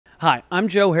Hi, I'm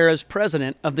Joe Harroz,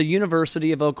 president of the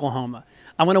University of Oklahoma.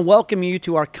 I want to welcome you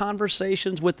to our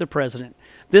Conversations with the President.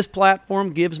 This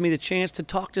platform gives me the chance to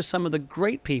talk to some of the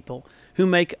great people who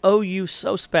make OU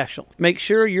so special. Make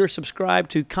sure you're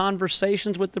subscribed to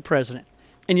Conversations with the President,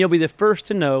 and you'll be the first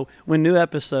to know when new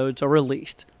episodes are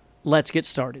released. Let's get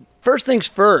started. First things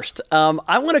first,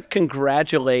 I want to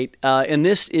congratulate, and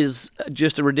this is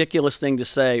just a ridiculous thing to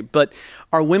say, but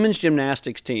our women's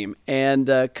gymnastics team and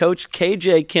Coach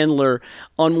KJ Kindler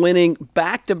on winning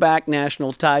back-to-back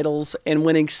national titles and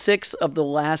winning 6 of the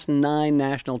last 9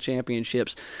 national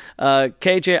championships.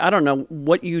 KJ, I don't know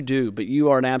what you do, but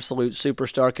you are an absolute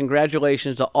superstar.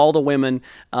 Congratulations to all the women.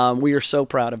 We are so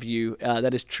proud of you.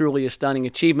 That is truly a stunning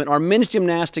achievement. Our men's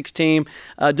gymnastics team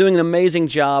doing an amazing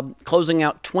job, closing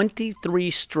out 23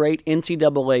 straight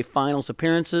NCAA finals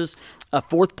appearances, a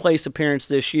 4th place appearance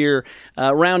this year,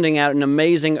 rounding out an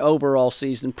amazing overall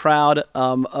season. Proud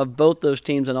of both those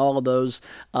teams and all of those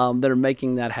that are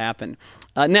making that happen.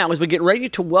 Now, as we get ready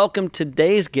to welcome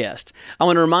today's guest, I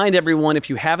want to remind everyone, if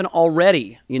you haven't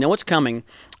already, you know what's coming.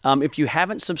 If you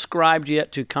haven't subscribed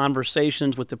yet to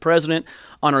Conversations with the President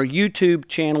on our YouTube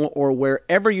channel or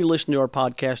wherever you listen to our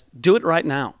podcast, do it right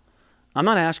now. I'm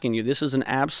not asking you. This is an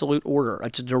absolute order.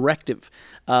 It's a directive.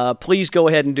 Please go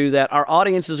ahead and do that. Our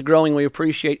audience is growing. We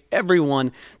appreciate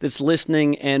everyone that's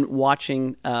listening and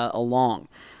watching along.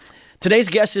 Today's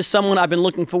guest is someone I've been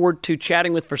looking forward to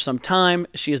chatting with for some time.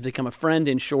 She has become a friend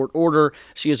in short order.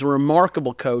 She is a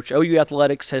remarkable coach. OU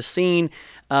Athletics has seen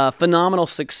phenomenal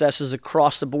successes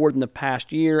across the board in the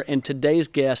past year, and today's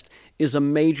guest is a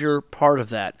major part of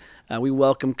that. We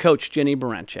welcome Coach Jennie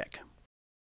Baranczyk.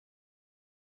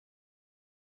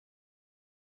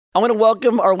 I want to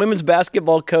welcome our women's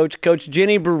basketball coach, Coach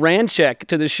Jennie Baranczyk,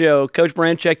 to the show. Coach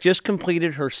Baranczyk just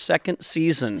completed her 2nd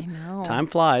season. I know. Time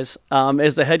flies.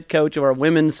 As the head coach of our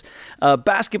women's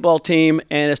basketball team,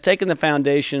 and has taken the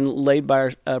foundation laid by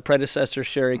our predecessor,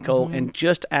 Sherry Cole, and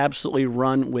just absolutely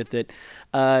run with it.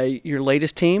 Your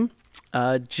latest team,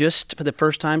 just for the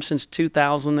first time since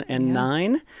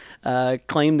 2009,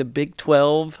 claimed the Big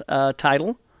 12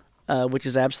 title. Which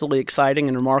is absolutely exciting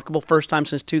and remarkable. First time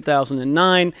since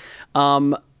 2009.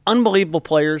 Unbelievable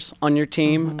players on your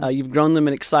team. You've grown them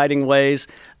in exciting ways.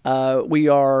 We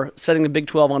are setting the Big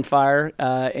 12 on fire,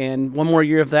 and one more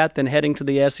year of that, then heading to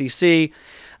the SEC.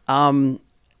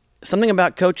 Something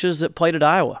about coaches that played at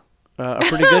Iowa. Are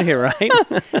pretty good here, right?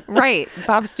 Right.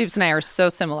 Bob Stoops and I are so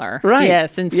similar. Right.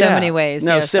 Yes, in so many ways.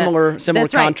 No, yes, similar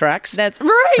that's contracts. Right. That's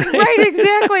right,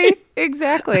 exactly.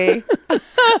 Exactly.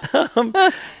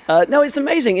 No, it's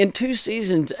amazing. In 2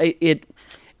 seasons,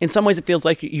 in some ways it feels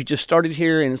like you just started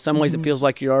here, and in some ways it feels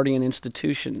like you're already an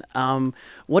institution.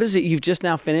 What is it? You've just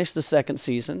now finished the 2nd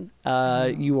season.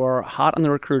 You are hot on the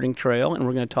recruiting trail, and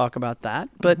we're going to talk about that.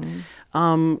 But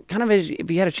kind of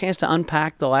if you had a chance to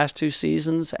unpack the last 2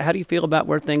 seasons, how do you feel about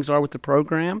where things are with the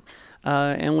program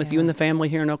and with you and the family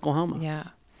here in Oklahoma? Yeah.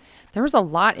 There was a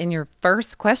lot in your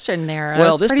first question there.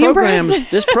 Well, this program's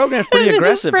pretty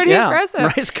aggressive. It's pretty aggressive.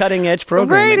 Right, it's cutting edge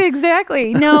programming. Right,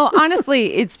 exactly. No,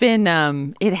 honestly, it's been.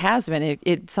 It has been.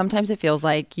 It sometimes it feels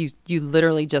like you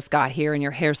literally just got here and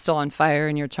your hair's still on fire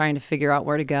and you're trying to figure out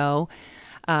where to go.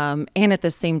 And at the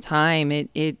same time,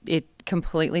 it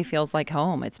completely feels like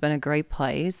home. It's been a great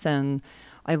place, and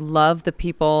I love the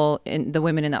people, the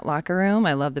women in that locker room.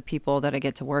 I love the people that I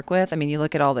get to work with. I mean, you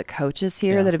look at all the coaches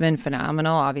here that have been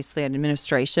phenomenal. Obviously, an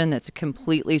administration that's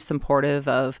completely supportive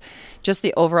of just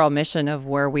the overall mission of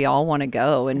where we all want to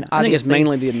go. And I think it's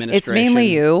mainly the administration. It's mainly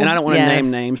you. And I don't want to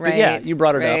name names, but yeah, you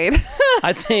brought it up.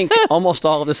 I think almost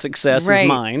all of the success is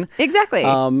mine. Exactly.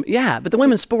 But the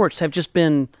women's sports have just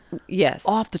been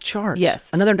off the charts.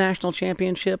 Yes. Another national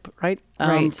championship, right?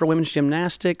 For women's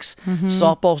gymnastics.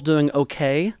 Softball's doing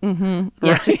okay.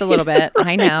 Yeah, just a little bit.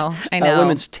 I know.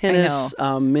 Women's tennis,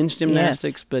 men's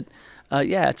gymnastics. But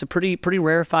it's a pretty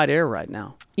rarefied air right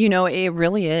now. You know, it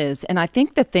really is. And I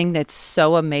think the thing that's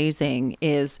so amazing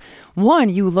is, one,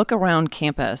 you look around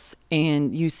campus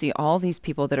and you see all these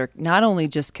people that are not only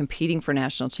just competing for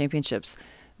national championships,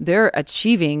 they're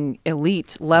achieving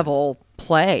elite level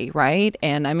play, right?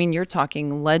 And I mean, you're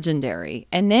talking legendary.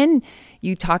 And then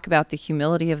you talk about the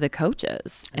humility of the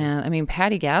coaches. And I mean,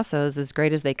 Patty Gasso is as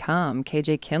great as they come.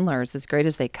 KJ Kindler is as great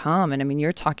as they come. And I mean,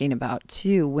 you're talking about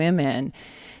 2 women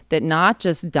that not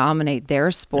just dominate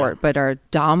their sport, but are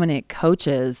dominant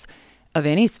coaches of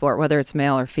any sport, whether it's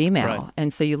male or female. Right.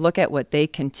 And so you look at what they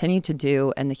continue to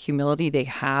do and the humility they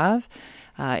have.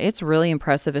 It's really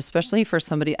impressive, especially for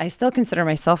somebody. I still consider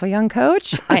myself a young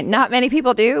coach. Not many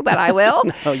people do, but I will.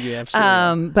 No, you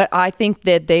absolutely. But I think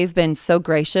that they've been so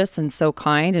gracious and so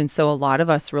kind. And so a lot of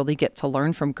us really get to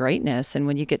learn from greatness. And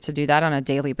when you get to do that on a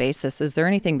daily basis, is there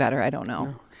anything better? I don't know.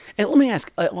 No. And let me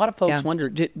ask, a lot of folks wonder,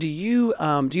 do you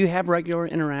have regular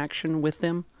interaction with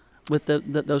them, with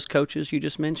those coaches you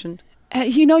just mentioned?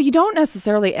 You don't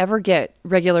necessarily ever get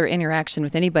regular interaction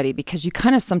with anybody because you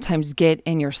kind of sometimes get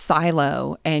in your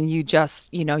silo and you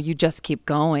just keep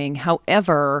going.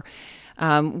 However,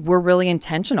 we're really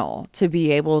intentional to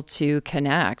be able to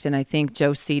connect. And I think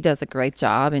Joe C does a great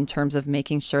job in terms of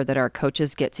making sure that our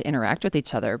coaches get to interact with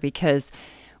each other because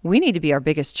we need to be our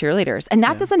biggest cheerleaders. And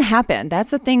that doesn't happen.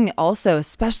 That's a thing also,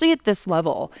 especially at this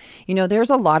level. There's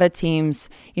a lot of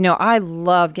teams, I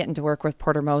love getting to work with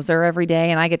Porter Moser every day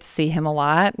and I get to see him a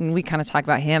lot. And we kind of talk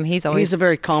about him. He's a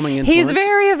very calming influence.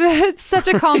 He's such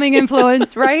a calming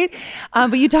influence, right?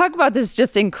 But you talk about this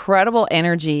just incredible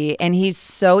energy and he's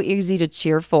so easy to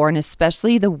cheer for. And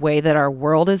especially the way that our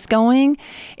world is going,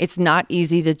 it's not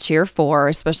easy to cheer for,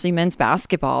 especially men's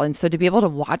basketball. And so to be able to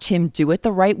watch him do it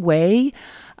the right way,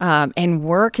 and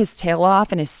work his tail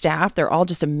off and his staff. They're all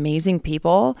just amazing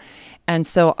people. And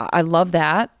so I love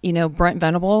that. Brent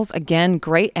Venables, again,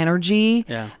 great energy,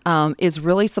 is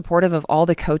really supportive of all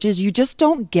the coaches. You just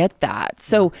don't get that.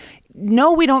 So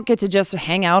no, we don't get to just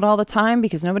hang out all the time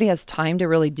because nobody has time to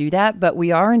really do that, but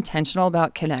we are intentional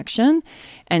about connection.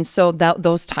 And so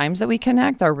those times that we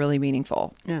connect are really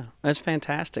meaningful. Yeah, that's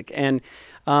fantastic. And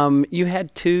you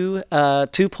had two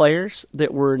players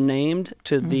that were named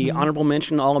to the honorable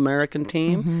mention All-American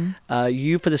team.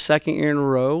 You, for the second year in a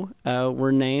row,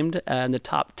 were named in the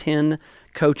top 10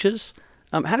 coaches.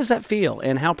 How does that feel,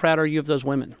 and how proud are you of those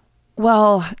women?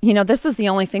 Well, this is the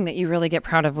only thing that you really get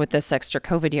proud of with this extra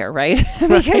COVID year, right?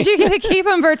 Because you get to keep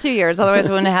them for 2 years. Otherwise,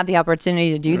 we wouldn't have the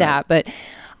opportunity to do that. But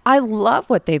I love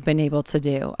what they've been able to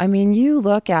do. I mean, you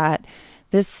look at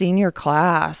this senior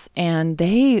class and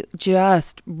they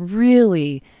just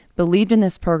really believed in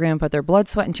this program, put their blood,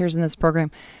 sweat, and tears in this program,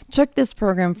 took this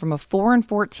program from a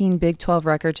 4-14 Big 12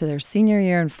 record to their senior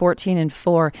year and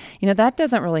 14-4. That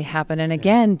doesn't really happen. And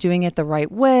again, doing it the right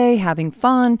way, having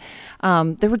fun.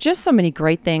 There were just so many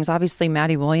great things. Obviously,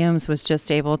 Maddie Williams was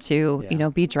just able to,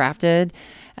 be drafted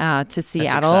to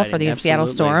Seattle for the Seattle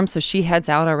Storm. So she heads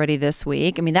out already this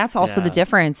week. I mean, that's also the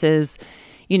difference is,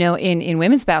 in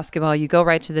women's basketball, you go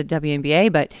right to the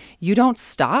WNBA, but you don't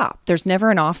stop. There's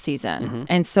never an off season.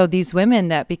 And so these women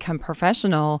that become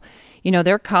professional,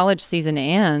 their college season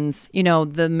ends.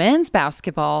 The men's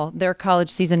basketball, their college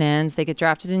season ends. They get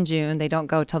drafted in June. They don't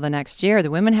go till the next year. The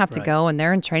women have to go, and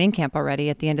they're in training camp already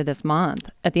at the end of this month,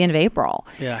 at the end of April.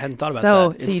 Yeah, I hadn't thought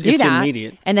about that. So you do that.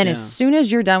 Immediate. And then as soon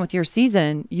as you're done with your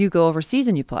season, you go overseas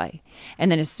and you play.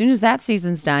 And then as soon as that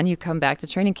season's done, you come back to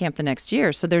training camp the next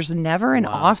year. So there's never an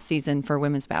off season for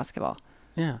women's basketball.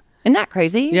 Yeah. Isn't that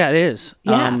crazy? Yeah, it is.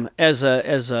 Yeah. As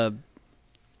a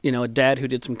dad who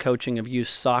did some coaching of youth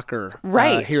soccer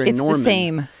here in it's Norman. The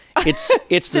same. It's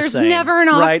the same. There's never an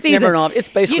off season. Never an off. It's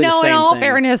basically the same in all thing.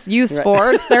 fairness, youth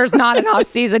sports, there's not an off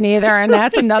season either, and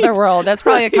that's another world. That's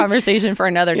probably a conversation for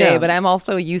another day. But I'm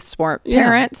also a youth sport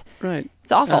parent. Right.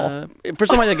 It's awful. For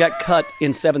somebody that got cut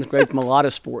in 7th grade from a lot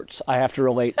of sports, I have to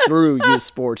relate through youth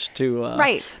sports to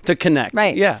connect.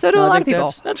 Right. Yeah. So do a lot of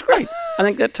people. That's great. I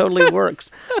think that totally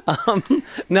works.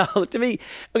 Now, to me,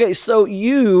 okay, so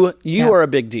you are a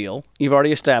big deal. You've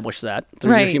already established that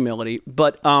through your humility.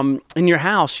 But in your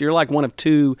house, you're like one of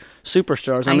two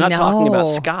superstars. I'm not talking about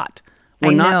Scott.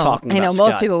 We're not talking about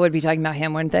Scott. Most people would be talking about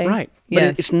him, wouldn't they? Right.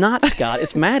 But it's not Scott.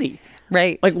 It's Maddie.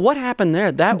 Right. Like, what happened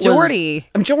there? That Jordi.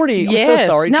 was... Jordi. Yes. I'm so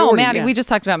sorry. No, Jordi, Maddie. We just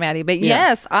talked about Maddie. But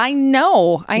yes, I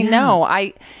know. I know.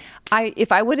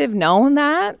 If I would have known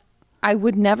that, I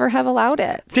would never have allowed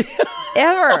it.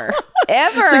 Ever.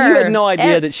 So you had no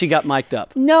idea that she got mic'd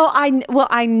up? No,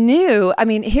 I knew. I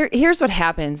mean, here's what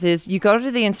happens is you go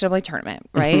to the NCAA tournament,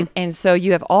 right? And so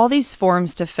you have all these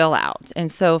forms to fill out.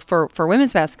 And so for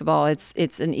women's basketball, it's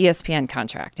an ESPN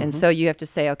contract. And so you have to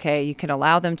say, okay, you can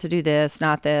allow them to do this,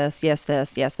 not this, yes,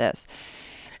 this, yes, this.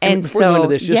 And before so, we go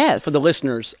into this, just for the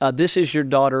listeners, this is your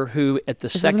daughter who at the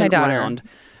second round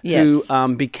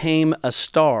who became a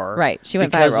star. Right. She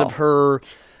went because viral. of her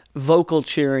vocal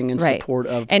cheering and support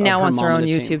of and now her wants her own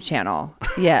YouTube channel.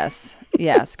 Yes.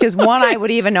 Yes. Because one, I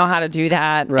would even know how to do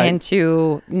that. Right. And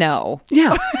two, no.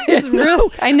 Yeah. It's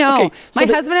really, I know. Okay, so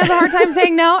my husband has a hard time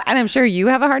saying no. And I'm sure you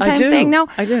have a hard time saying no.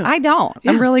 I do. I don't.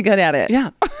 I'm really good at it. Yeah.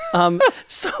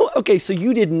 So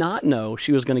you did not know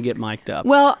she was going to get mic'd up.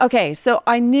 Well, okay, so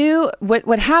I knew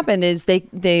what happened is they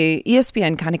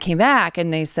ESPN kind of came back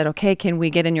and they said, okay, can we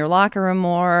get in your locker room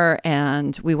more,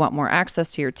 and we want more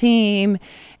access to your team.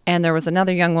 And there was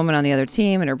another young woman on the other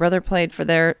team, and her brother played for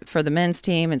the men's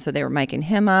team, and so they were miking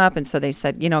him up. And so they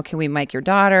said, can we mic your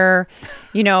daughter,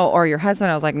 or your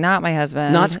husband? I was like, not my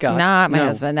husband, not Scott, not my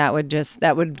husband. That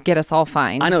would get us all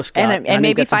fined. I know Scott, and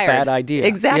maybe fired. That's a bad idea.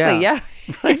 Exactly, yeah.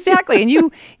 Exactly. And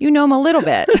you know him a little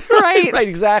bit, right? Right,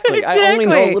 exactly. I only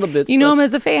know a little bit. You know him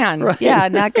as a fan. Right. Yeah,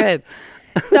 not good.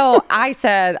 So I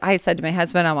said to my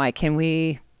husband, I'm like, can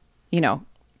we,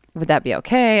 would that be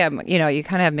okay? You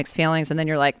kind of have mixed feelings, and then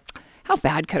you're like, how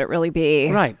bad could it really be?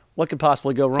 Right. What could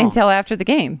possibly go wrong? Until after the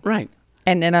game. Right.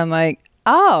 And then I'm like,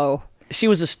 oh. She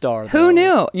was a star, though. Who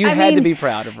knew? You had to be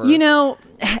proud of her.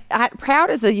 Proud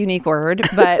is a unique word,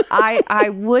 but I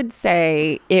would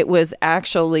say it was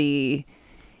actually,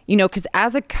 because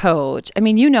as a coach,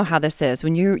 you know how this is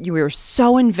when you were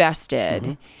so invested.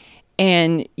 Mm-hmm.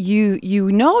 And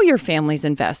your family's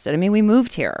invested. We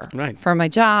moved here for my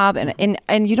job,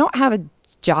 and you don't have a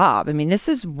job. This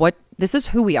is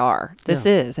who we are. This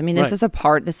is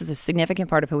a significant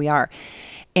part of who we are.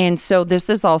 And so this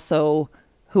is also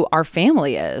who our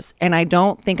family is. And I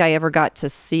don't think I ever got to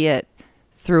see it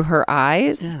through her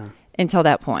eyes until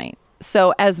that point.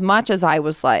 So as much as I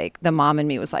was like, the mom in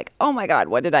me was like, oh my God,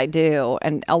 what did I do?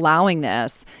 And allowing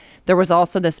this, there was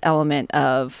also this element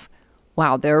of,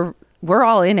 wow, we're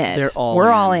all in it. We're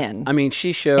all in.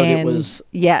 She showed it was.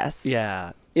 Yes.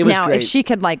 Yeah. It was now, great. if she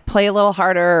could play a little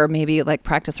harder or maybe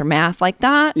practice her math like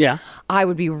that, I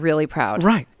would be really proud.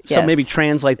 Right. Yes. So maybe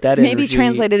translate that maybe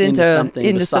translate it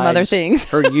into some other things.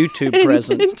 Her YouTube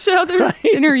presence.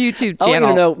 In her YouTube channel. I want you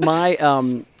to know,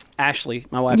 my Ashley,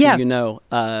 my wife, who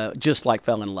just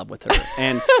fell in love with her.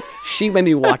 And she made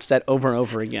me watch that over and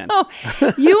over again. Oh,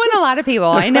 you and a lot of people.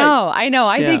 I know. I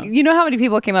think, how many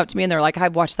people came up to me and they're like,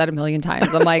 I've watched that a million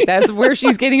times. I'm like, that's where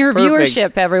she's getting her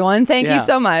viewership, everyone. Thank you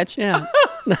so much. Yeah.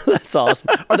 That's awesome.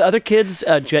 Are the other kids,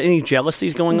 any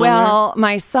jealousies going on Well,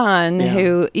 my son,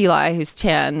 Eli, who's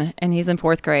 10, and he's in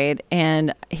 4th grade,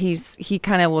 and he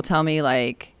kind of will tell me,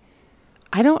 I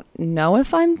don't know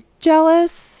if I'm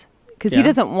jealous. Because he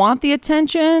doesn't want the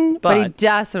attention, but he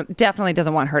definitely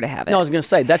doesn't want her to have it. No, I was going to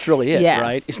say, that's really it,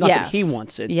 right? It's not that he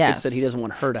wants it. It's that he doesn't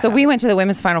want her to have it. So we went to the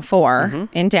Women's Final Four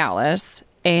in Dallas.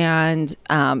 And,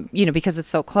 because it's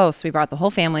so close, we brought the whole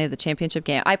family to the championship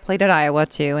game. I played at Iowa,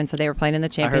 too. And so they were playing in the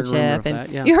championship. I heard a rumor of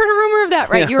that, You heard a rumor of that,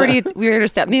 right? We were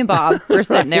at me and Bob were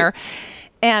sitting there.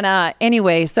 And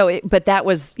anyway, but that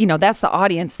was, that's the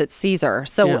audience that sees her.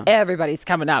 So everybody's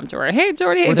coming up to her. Hey,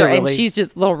 Jordi. Hey, Jordi. And she's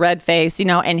just a little red face,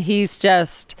 and he's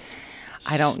just,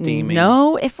 I don't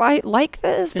know if I like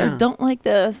this or don't like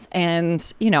this. And,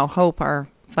 Hope, our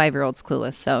 5-year-old's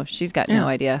clueless. So she's got no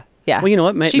idea. Yeah. Well, you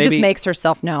know what? She just makes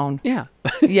herself known. Yeah.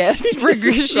 Yes. she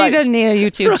doesn't need a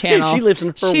YouTube channel. She lives in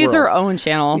her She's world. Her own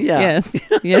channel. Yeah. Yes.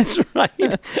 That's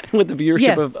right. With the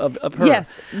viewership of her.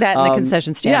 Yes. That and the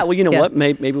concession stand. Yeah. Well, you know what?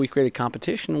 Maybe we create a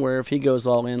competition where if he goes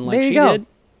all in like she did,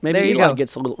 maybe Eli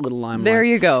gets a little limelight. There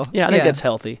you go. Yeah, I think that's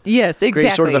healthy. Yes, exactly.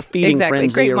 Create sort of a feeding frenzy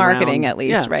Great marketing, around. at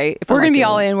least, right? If we're going to be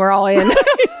all in, we're all in.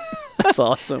 That's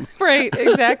awesome. Right,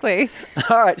 exactly.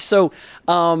 All right, so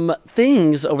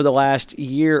things over the last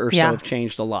year or so have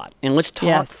changed a lot. And let's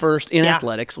talk first in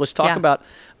athletics. Let's talk about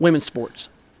women's sports.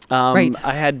 Right.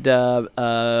 I had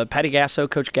Patty Gasso,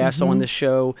 Coach Gasso, on this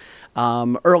show.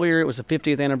 Earlier, it was the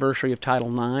 50th anniversary of Title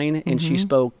IX, and she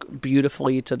spoke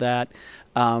beautifully to that.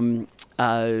 You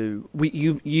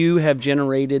have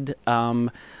generated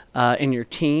in your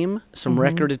team some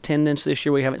record attendance this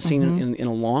year we haven't seen in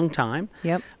a long time.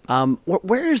 Yep.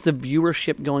 Where is the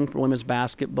viewership going for women's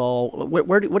basketball?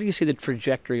 What do you see the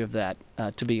trajectory of that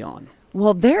to be on?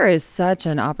 Well, there is such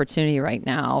an opportunity right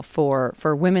now for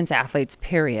women's athletes,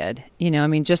 period.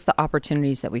 Just the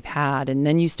opportunities that we've had. And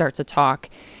then you start to talk,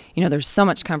 there's so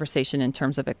much conversation in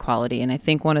terms of equality. And I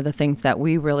think one of the things that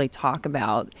we really talk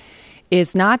about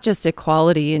is not just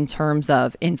equality in terms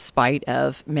of in spite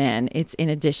of men, it's in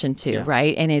addition to,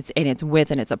 right? And it's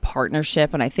with, and it's a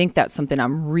partnership. And I think that's something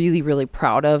I'm really, really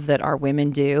proud of that our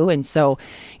women do. And so,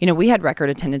 we had record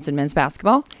attendance in men's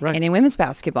basketball and in women's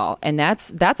basketball. And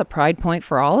that's a pride point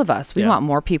for all of us. We want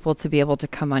more people to be able to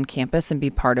come on campus and be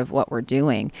part of what we're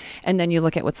doing. And then you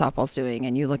look at what softball's doing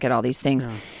and you look at all these things.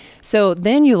 So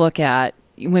then you look at,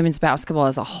 women's basketball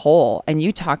as a whole, and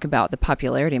you talk about the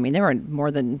popularity. I mean, there were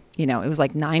more than, it was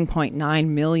like 9.9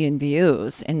 million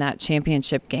views in that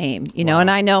championship game, Wow.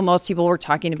 and I know most people were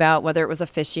talking about whether it was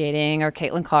officiating or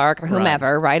Caitlin Clark or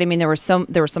whomever, right? I mean, there were some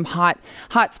hot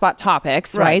spot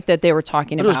topics, right, that they were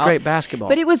talking about. It was great basketball.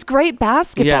 But it was great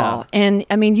basketball. Yeah. And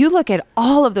I mean, you look at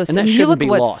all of those and that things. You shouldn't look be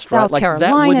at what lost, South right? Like, that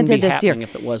Carolina wouldn't did be this year. happening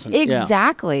if it wasn't.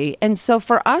 Exactly. And so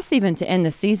for us even to end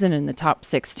the season in the top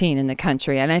 16 in the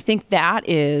country, and I think that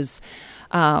is,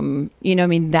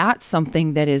 that's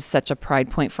something that is such a pride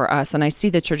point for us. And I see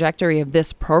the trajectory of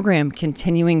this program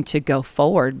continuing to go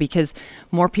forward because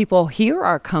more people here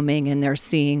are coming and they're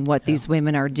seeing what these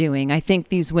women are doing. I think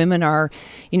these women are,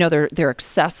 they're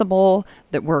accessible,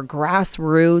 that we're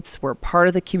grassroots, we're part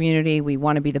of the community. We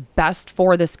want to be the best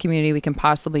for this community we can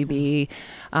possibly be.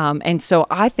 And so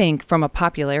I think from a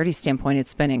popularity standpoint,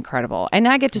 it's been incredible. And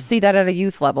I get to see that at a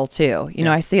youth level too.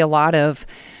 I see a lot of,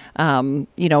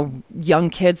 young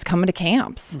kids coming to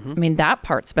camps. I mean, that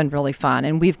part's been really fun.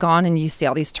 And we've gone and you see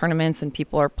all these tournaments and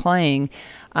people are playing.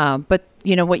 But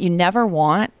what you never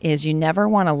want is you never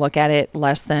want to look at it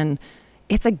less than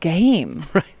it's a game.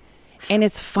 Right. And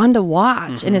it's fun to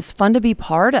watch and it's fun to be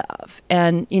part of.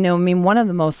 And, one of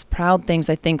the most proud things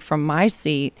I think from my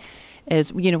seat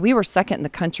is, we were second in the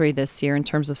country this year in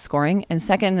terms of scoring and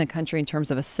second in the country in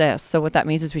terms of assists. So what that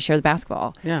means is we share the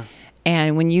basketball. Yeah.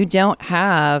 And when you don't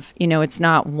have, it's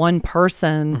not one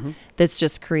person that's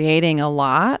just creating a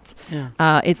lot.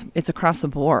 Yeah. It's across the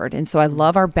board. And so I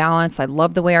love our balance. I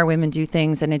love the way our women do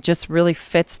things. And it just really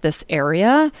fits this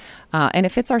area and it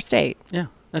fits our state. Yeah,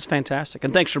 that's fantastic.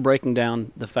 And thanks for breaking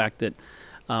down the fact that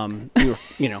you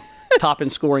were, top in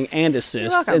scoring and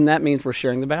assists. And that means we're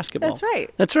sharing the basketball. That's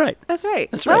right. That's right. That's right.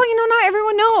 That's well, right. not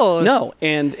everyone knows. No,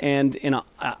 and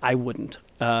I wouldn't.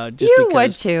 Just you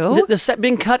because would too. The set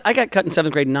being cut, I got cut in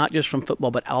 7th grade, not just from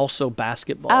football, but also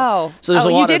basketball. Oh, so there's a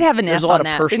lot you did have an S on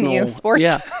that, personal, didn't you? Sports.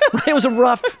 Yeah, it was a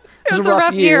rough. It was a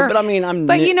rough year. But I mean,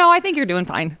 I think you're doing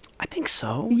fine. I think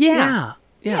so. Yeah.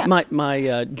 Yeah.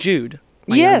 My Jude,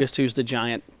 my Yes. youngest, who's the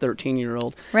giant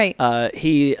 13-year-old. Right.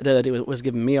 He was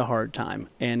giving me a hard time,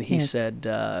 and he said,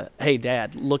 "Hey,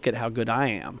 Dad, look at how good I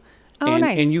am." Oh,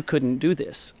 nice. And you couldn't do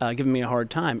this, giving me a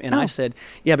hard time. And I said,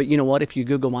 yeah, but you know what? If you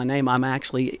Google my name, I'm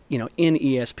actually, in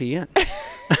ESPN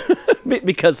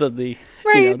because of the,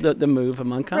 the move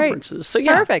among conferences. Right. So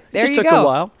yeah, perfect. There just you took go. a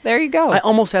while. There you go. I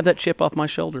almost had that chip off my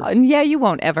shoulder. Yeah, you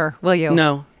won't ever, will you?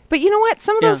 No. But you know what?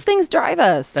 Some of those things drive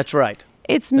us. That's right.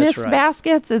 It's missed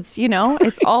baskets. It's,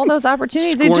 it's all those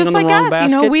opportunities. It's Scoring just on like the wrong us,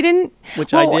 basket, we didn't.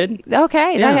 Which I did.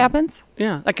 Okay, Yeah. that happens.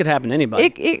 Yeah, that could happen to anybody.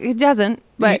 It doesn't,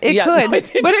 but it Yeah, could. no,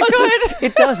 it but it doesn't. could.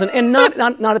 It doesn't. And not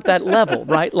at that level,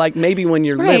 right? Like maybe when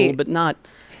you're little, but not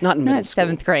in middle school.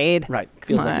 7th grade. Right.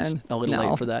 Feels Come like it's on. a little No.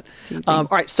 late for that. Teasing. All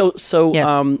right. So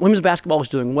Yes. women's basketball was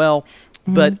doing well,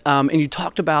 but and you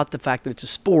talked about the fact that it's a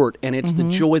sport and it's the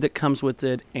joy that comes with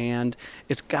it, and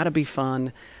it's got to be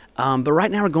fun. But right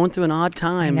now we're going through an odd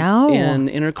time in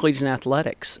intercollegiate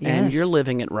athletics, and Yes. you're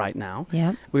living it right now.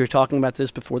 Yep. We were talking about this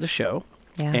before the show,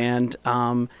 Yeah. and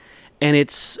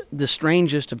it's the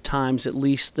strangest of times, at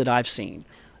least that I've seen.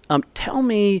 Tell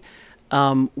me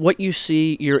what you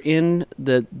see. You're in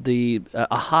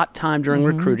a hot time during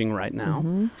recruiting right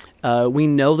now. We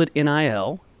know that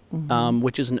NIL,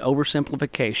 which is an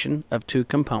oversimplification of two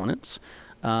components,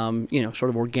 sort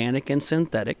of organic and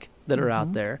synthetic that are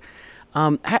out there.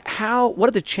 What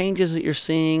are the changes that you're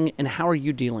seeing, and how are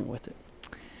you dealing with it?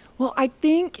 Well, I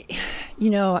think,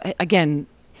 again,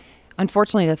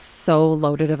 unfortunately, that's so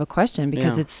loaded of a question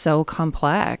because it's so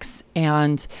complex,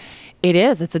 and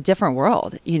it's a different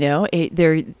world.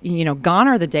 Gone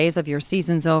are the days of your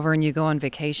season's over and you go on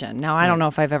vacation. Now, I don't know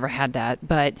if I've ever had that,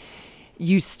 but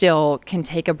you still can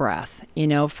take a breath.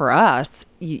 For us,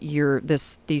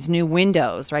 these new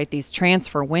windows, right? These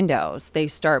transfer windows, they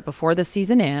start before the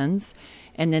season ends,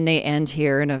 and then they end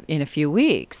here in a few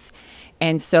weeks.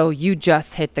 And so you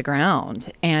just hit the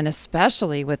ground, and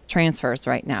especially with transfers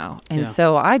right now. And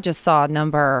so I just saw a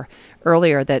number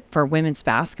earlier that for women's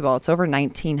basketball, it's over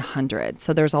 1,900.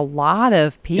 So there's a lot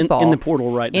of people in the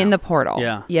portal right now. In the portal.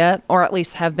 Yeah. Or at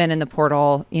least have been in the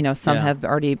portal. Some have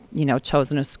already,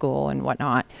 chosen a school and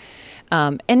whatnot.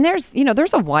 And there's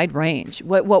a wide range.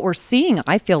 What we're seeing,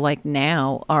 I feel like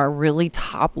now, are really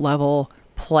top level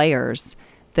players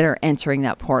that are entering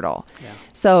that portal. Yeah.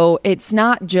 So it's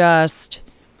not just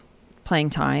playing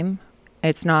time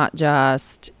It's not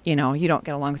just, you don't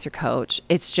get along with your coach.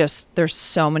 It's just there's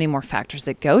so many more factors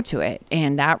that go to it.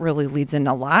 And that really leads in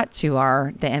a lot to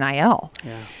the NIL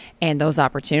and those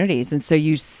opportunities. And so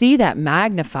you see that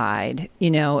magnified,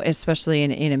 especially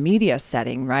in a media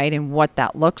setting, right? And what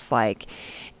that looks like.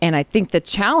 And I think the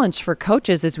challenge for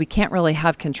coaches is we can't really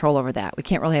have control over that. We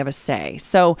can't really have a say.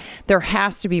 So there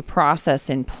has to be process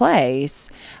in place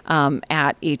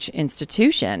at each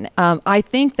institution. I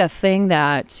think the thing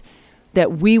that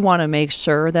we want to make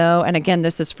sure, though, and again,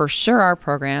 this is for sure our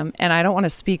program, and I don't want to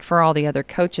speak for all the other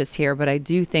coaches here, but I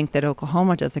do think that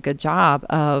Oklahoma does a good job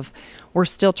of, we're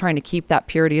still trying to keep that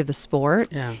purity of the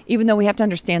sport, even though we have to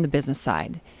understand the business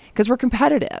side, because we're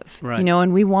competitive,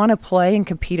 and we want to play and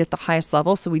compete at the highest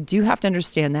level. So we do have to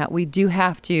understand that. We don't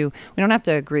have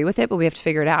to agree with it, but we have to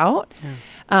figure it out.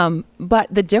 But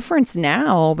the difference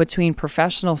now between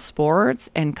professional sports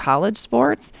and college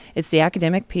sports, it's the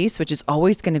academic piece, which is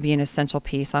always going to be an essential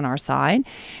piece on our side.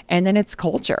 And then it's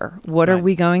culture. What are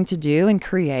we going to do and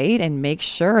create and make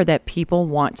sure that people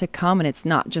want to come, and it's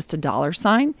not just a dollar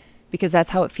sign, because that's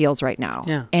how it feels right now.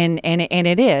 And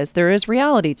it is. There is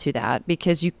reality to that,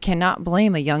 because you cannot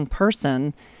blame a young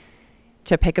person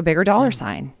to pick a bigger dollar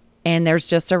sign. And there's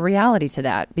just a reality to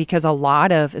that, because a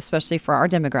lot of, especially for our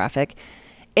demographic,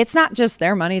 it's not just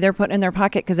their money they're putting in their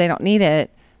pocket because they don't need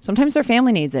it. Sometimes their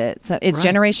family needs it. So it's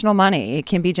generational money. It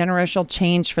can be generational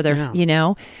change for their,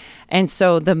 And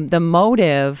so the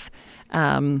motive,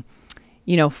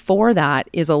 for that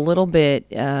is a little bit,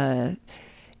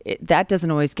 that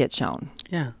doesn't always get shown.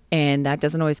 And that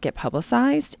doesn't always get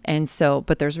publicized. And so,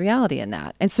 but there's reality in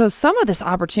that. And so some of this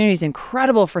opportunity is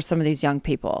incredible for some of these young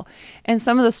people. And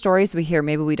some of the stories we hear,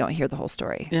 maybe we don't hear the whole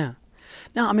story.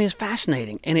 No, I mean, it's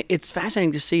fascinating. And it's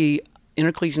fascinating to see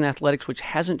intercollegiate athletics, which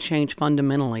hasn't changed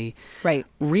fundamentally,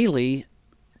 really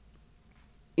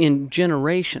in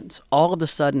generations, all of a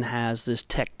sudden has this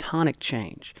tectonic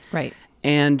change.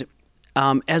 And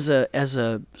as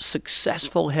a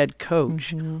successful head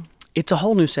coach, it's a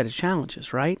whole new set of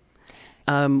challenges, right?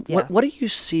 What do you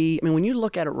see? I mean, when you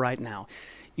look at it right now,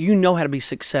 you know how to be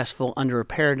successful under a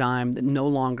paradigm that no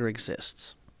longer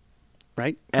exists,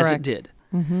 right? As it did.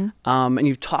 And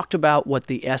you've talked about what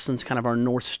the essence, kind of our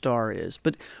North Star is.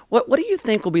 But what do you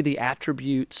think will be the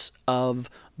attributes of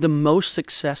the most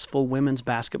successful women's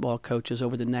basketball coaches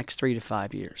over the next 3 to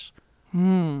 5 years?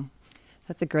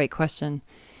 That's a great question.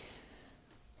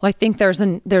 Well, I think there's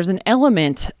an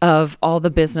element of all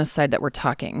the business side that we're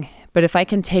talking. But if I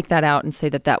can take that out and say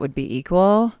that would be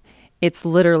equal, it's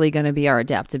literally going to be our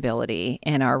adaptability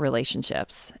and our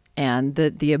relationships and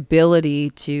the ability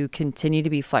to continue to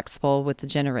be flexible with the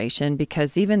generation,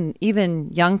 because even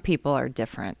young people are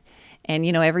different. And,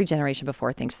 every generation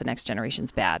before thinks the next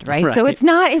generation's bad, right? So it's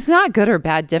not good or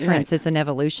bad difference. It's an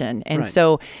evolution. And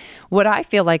so what I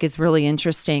feel like is really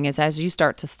interesting is, as you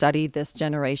start to study this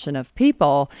generation of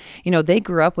people, they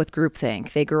grew up with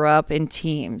groupthink. They grew up in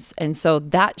teams. And so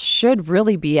that should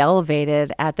really be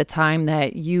elevated at the time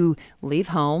that you leave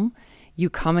home, you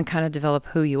come and kind of develop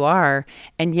who you are.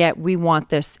 And yet we want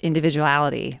this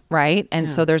individuality, right? And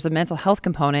so there's a mental health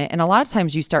component. And a lot of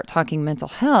times you start talking mental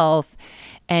health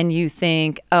and you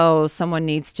think, oh, someone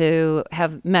needs to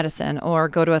have medicine or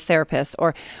go to a therapist.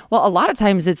 Or, well, a lot of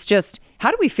times it's just, how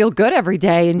do we feel good every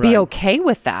day and be okay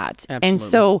with that? Absolutely. And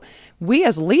so we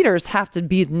as leaders have to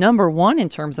be number one in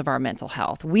terms of our mental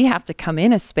health. We have to come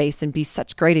in a space and be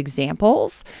such great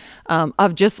examples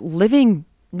of just living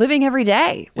every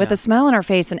day with a smile on our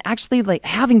face and actually like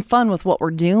having fun with what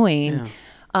we're doing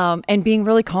and being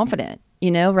really confident.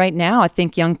 Right now, I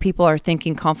think young people are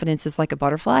thinking confidence is like a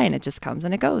butterfly and it just comes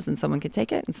and it goes and someone can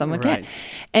take it and someone can't.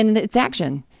 And it's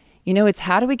action. It's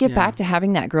how do we get back to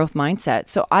having that growth mindset?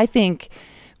 So I think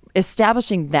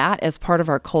establishing that as part of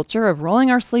our culture of rolling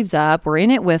our sleeves up, we're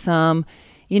in it with them.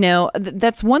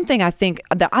 That's one thing I think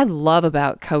that I love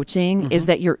about coaching is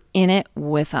that you're in it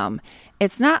with them.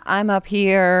 It's not I'm up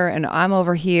here and I'm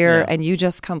over here and you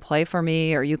just come play for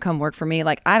me or you come work for me.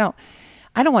 Like I don't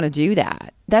want to do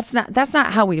that. That's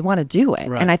not how we want to do it.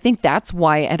 And I think that's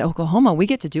why at Oklahoma we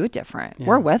get to do it different.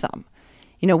 We're with them.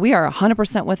 We are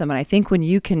 100% with them. And I think when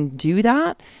you can do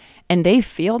that and they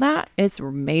feel that, it's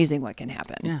amazing what can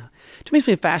happen. Yeah. To me, it's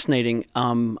been fascinating.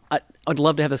 I'd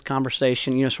love to have this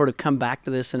conversation, sort of come back to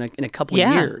this in a couple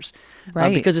of years.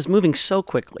 Because it's moving so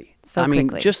quickly. I mean,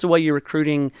 just the way you're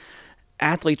recruiting,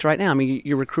 athletes right now. I mean,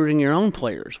 you're recruiting your own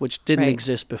players, which didn't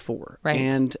exist before. Right.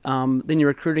 And then you're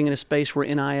recruiting in a space where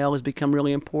NIL has become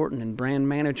really important, and brand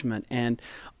management and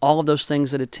all of those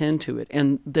things that attend to it.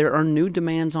 And there are new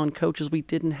demands on coaches we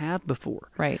didn't have before.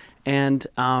 Right. And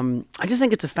I just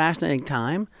think it's a fascinating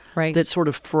time that's sort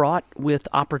of fraught with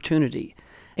opportunity.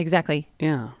 Exactly.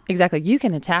 Yeah. Exactly. You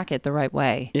can attack it the right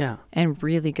way. Yeah. And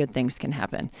really good things can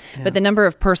happen. Yeah. But the number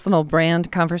of personal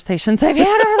brand conversations I've had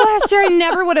over the last year, I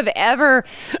never would have ever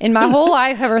in my whole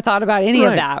life ever thought about any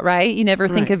of that, right? You never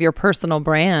think of your personal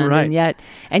brand.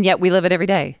 And yet we live it every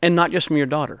day. And not just from your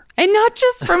daughter. And not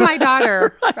just from my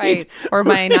daughter, right? Or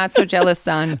my not so jealous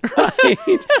son. Right.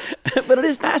 But it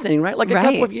is fascinating, right? Like a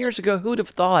couple of years ago, who would have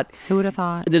thought? Who would have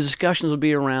thought? The discussions would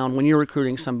be around when you're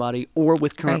recruiting somebody or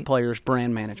with current players,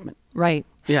 brand management. Right.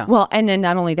 Yeah. Well, and then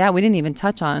not only that, we didn't even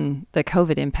touch on the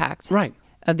COVID impact. Right.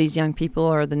 Of these young people,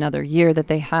 or another year that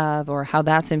they have, or how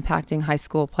that's impacting high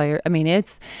school players. I mean,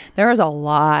 there's a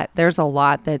lot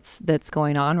that's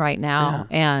going on right now.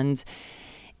 Yeah.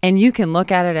 And you can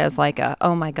look at it as like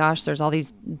oh my gosh, there's all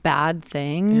these bad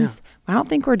things. Yeah. I don't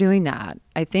think we're doing that.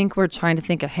 I think we're trying to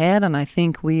think ahead, and I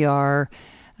think we are,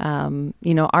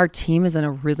 our team is in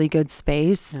a really good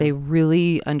space. Yeah. They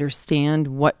really understand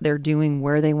what they're doing,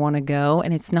 where they want to go.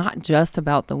 And it's not just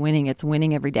about the winning, it's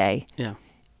winning every day. Yeah.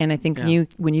 And I think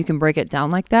when you can break it down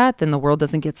like that, then the world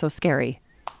doesn't get so scary.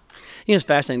 It's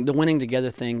fascinating. The winning together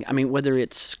thing. I mean, whether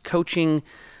it's coaching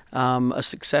a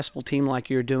successful team like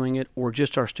you're doing it, or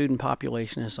just our student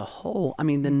population as a whole, I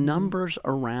mean, the numbers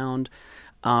around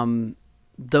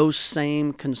those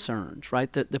same concerns,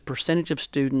 right? The percentage of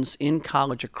students in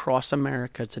college across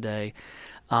America today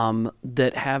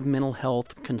that have mental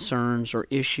health concerns or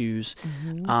issues,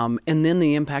 and then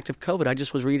the impact of COVID. I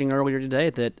just was reading earlier today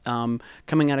that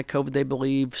coming out of COVID, they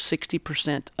believe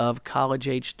 60% of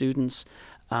college-age students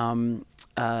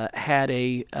had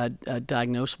a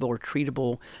diagnosable or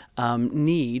treatable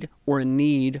need, or a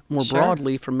need more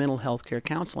broadly for mental health care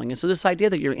counseling. And so this idea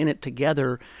that you're in it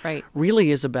together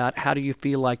really is about how do you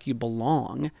feel like you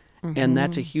belong. And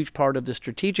that's a huge part of the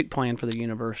strategic plan for the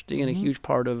university, and a huge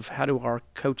part of how do our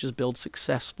coaches build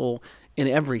successful, in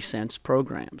every sense,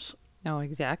 programs. No,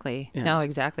 exactly. Yeah. No,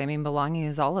 exactly. I mean, belonging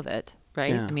is all of it,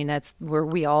 right? Yeah. I mean, that's where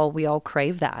we all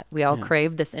crave that. We all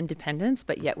crave this independence,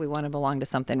 but yet we want to belong to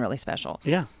something really special.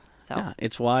 Yeah. So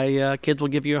it's why kids will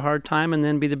give you a hard time and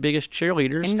then be the biggest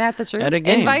cheerleaders. Isn't that the truth? At a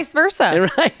game. And vice versa.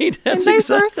 Right. That's and vice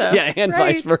versa. Yeah, and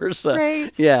vice versa.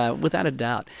 Right. Yeah, without a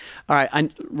doubt. All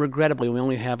right. Regrettably, we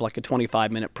only have like a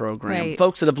 25-minute program. Right.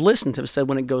 Folks that have listened have said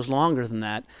when it goes longer than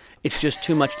that, it's just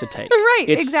too much to take. Right.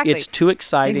 Exactly. It's too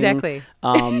exciting. Exactly.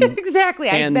 Exactly.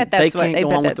 I bet that's what they can't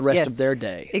go on with the rest of their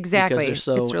day. Exactly. Because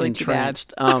they're so really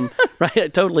entranced. Right. I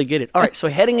totally get it. All right. So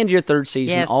heading into your third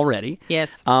season already.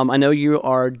 Yes. I know you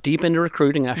are deep into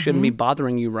recruiting. I shouldn't be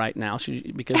bothering you right now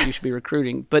because you should be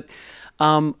recruiting. But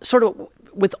sort of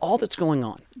with all that's going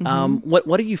on,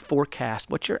 what do you forecast?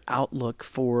 What's your outlook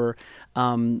for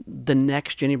the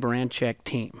next Jennie Baranczyk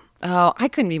team? Oh, I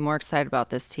couldn't be more excited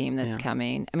about this team that's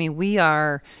coming. I mean, we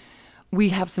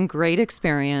have some great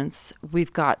experience.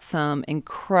 We've got some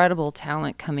incredible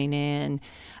talent coming in.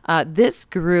 This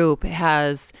group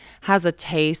has a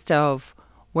taste of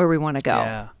where we want to go.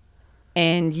 Yeah.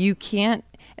 And you can't,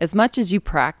 as much as you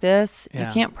practice, you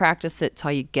can't practice it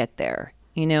till you get there.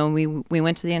 You know, we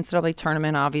went to the NCAA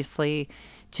tournament, obviously,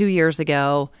 2 years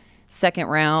ago. Second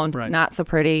round, not so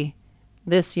pretty.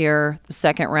 This year, the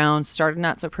second round started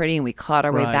not so pretty, and we clawed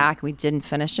our way back, and we didn't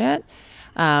finish it.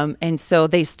 And so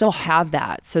they still have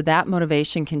that. So that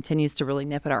motivation continues to really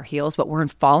nip at our heels, but we're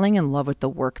falling in love with the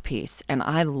work piece. And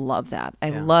I love that.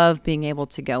 I love being able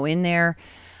to go in there.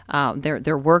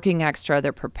 They're working extra.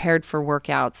 They're prepared for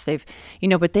workouts.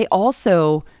 But they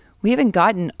also, we haven't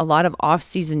gotten a lot of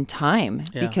off-season time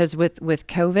because with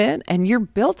COVID, and you're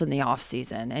built in the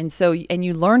off-season. And so, and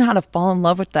you learn how to fall in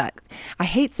love with that. I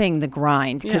hate saying the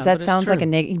grind because that sounds like a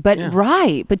negative, but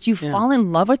but you fall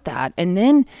in love with that. And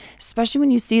then, especially when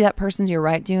you see that person to your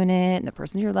right doing it and the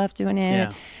person to your left doing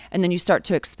it, and then you start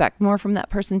to expect more from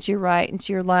that person to your right and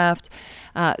to your left.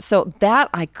 So that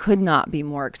I could not be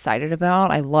more excited about.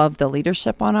 I love the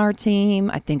leadership on our team.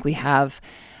 I think we have...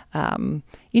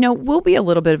 we'll be a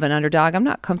little bit of an underdog. I'm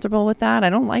not comfortable with that. I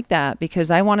don't like that because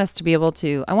I want us to be able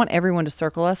to, I want everyone to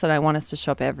circle us, and I want us to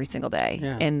show up every single day.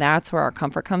 Yeah. And that's where our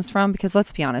comfort comes from, because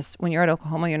let's be honest, when you're at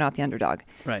Oklahoma, you're not the underdog.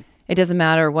 Right. It doesn't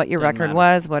matter what your record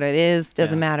was, what it is,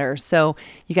 doesn't matter. So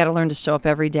you got to learn to show up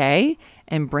every day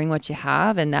and bring what you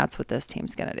have. And that's what this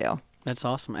team's going to do. That's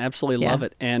awesome. Absolutely love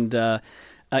it. And,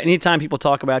 anytime people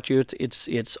talk about you,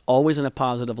 it's always in a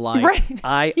positive light.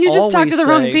 Right. You just talk to the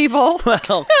wrong people.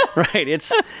 Well, right.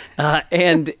 It's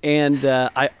and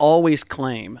I always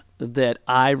claim that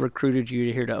I recruited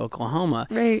you here to Oklahoma.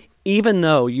 Right. Even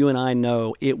though you and I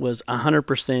know it was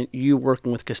 100% you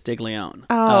working with Castiglione.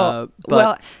 But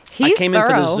well, he's I came thorough.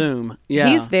 in for the Zoom. Yeah.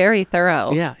 He's very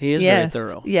thorough. Yeah, he is very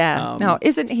thorough. Yeah. No,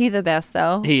 isn't he the best,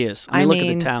 though? He is. I mean, look at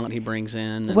the talent he brings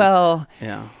in. And, well,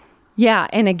 yeah. Yeah,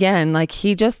 and again, like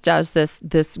he just does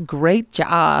this great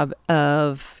job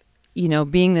of,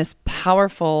 being this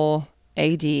powerful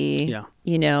AD,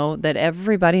 that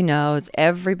everybody knows,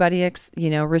 everybody,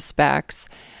 respects.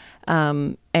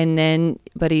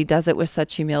 But he does it with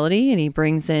such humility, and he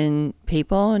brings in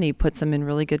people and he puts them in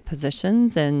really good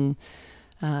positions. And,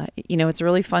 it's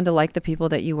really fun to like the people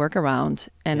that you work around,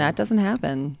 and that doesn't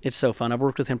happen. It's so fun. I've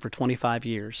worked with him for 25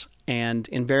 years and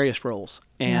in various roles.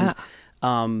 And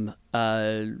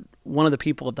one of the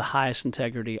people of the highest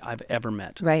integrity I've ever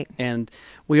met. Right. And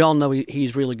we all know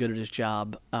he's really good at his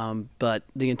job. But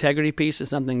the integrity piece is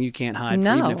something you can't hide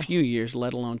for even a few years,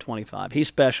 let alone 25. He's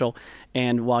special.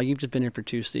 And while you've just been here for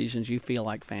 2 seasons, you feel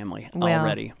like family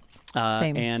already.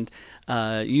 Same. And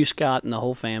you, Scott, and the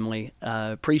whole family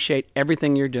appreciate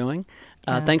everything you're doing.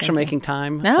 Thanks for making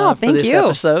time for this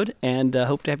episode, and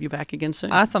hope to have you back again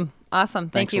soon. Awesome.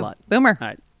 Thank Thanks you. a lot. Boomer. All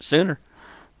right. Sooner.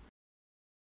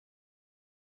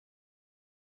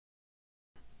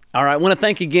 All right. I want to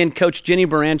thank again Coach Jennie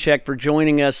Baranczyk for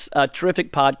joining us. A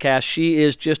terrific podcast. She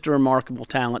is just a remarkable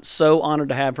talent. So honored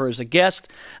to have her as a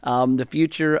guest. The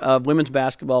future of women's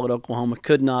basketball at Oklahoma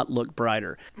could not look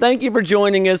brighter. Thank you for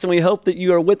joining us, and we hope that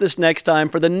you are with us next time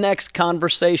for the next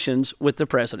Conversations with the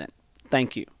President.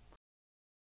 Thank you.